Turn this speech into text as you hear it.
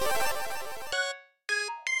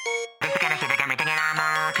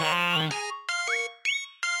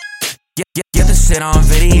it on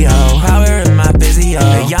video. Power in my physio.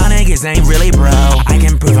 Y'all niggas ain't really bro. I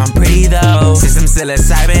can prove I'm pretty though. System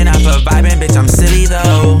psilocybin, I'm for vibing, bitch, I'm silly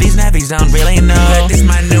though. These nappies don't really know that this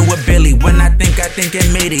my new ability. When I think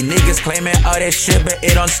it meaty. Niggas claiming all that shit, but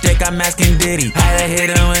it don't stick, I'm asking Diddy. Had to hit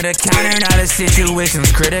him with a counter, now the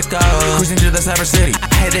situation's critical. Cruising to the cyber city,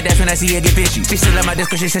 I had the death when I see her get fishy. She still on my disc,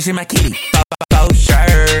 but she said she my kitty.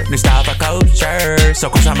 Kosher, new style for culture. So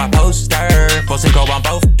close on my poster, supposed to go on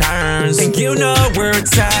both turns. Think you know where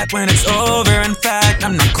it's at when it's over. In fact,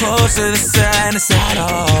 I'm not close to the sadness at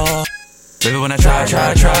all. Baby, when I try,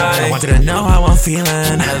 I want you to know how I'm feeling.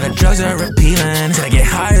 I know the drugs are appealing, till I get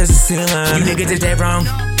high as the ceiling. You niggas is dead wrong,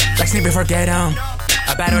 like sleep before get on.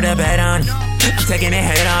 I battle the bed on, I'm taking it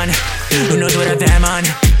head on. Who knows what I've damn on?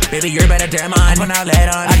 Baby, you're better damn on. When I let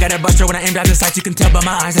on, I got a buster when I aim down the sights. You can tell by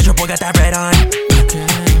my eyes that your boy got that red on.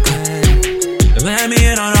 Let me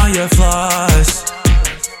in on all your flaws.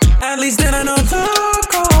 At least then I know the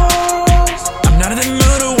cause. I'm not in the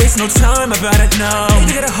mood to waste no time about it, no.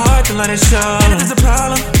 You get a heart to let it show. And if there's a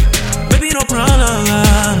problem, baby, no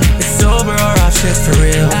problem. It's sober or off shit for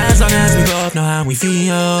real. As long as we both know how we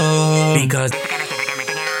feel. Because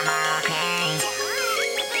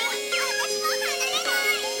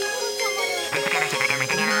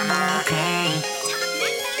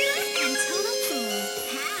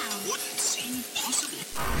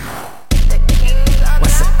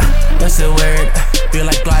what's the word? Feel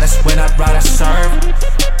like Gladys when I brought a serve.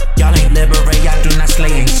 Y'all ain't liberate, y'all do not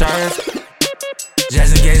slay and serve.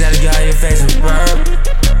 Just in case I just got your face with burp.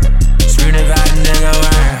 Screaming about a nigga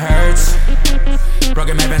where it hurts.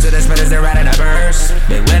 Broken my pencil, the spreaders, they're right in a burst.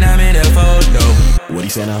 But when I'm in the photo, What he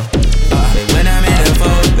say now? when I'm in the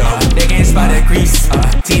photo, they can't spot the crease.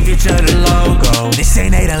 Team feature the logo. This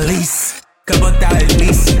ain't a lease. Couple thousand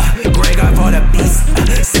lease. Grey got for the beast.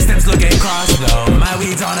 Systems looking cross though. My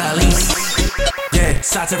weed's on a lease. Yeah,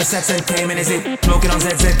 shots of a sex and came in his hip. Smoking on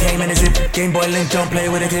ZZ came in his hip. Game Boy Link, don't play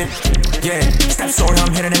with a tip. Yeah, step sword,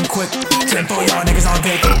 I'm hitting him quick. 10 for y'all niggas on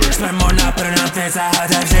pick. Spend more not putting on fence, I hot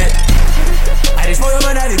type shit. I just spoil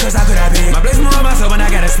my daddy cause I could have been. My blaze more on myself when I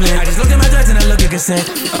got a split. I just looked at my drugs and I look at cassette.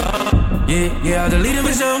 Yeah, I'll delete it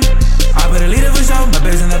for sure. I put a leader for show. My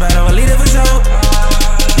base in the battle, a leader for show.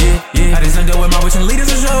 Yeah, I just linked up with my witch and leaders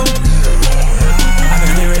for show. I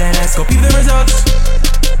can hear it and ask, go peep the results.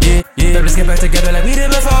 Yeah, let's get back together like we did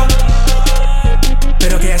before.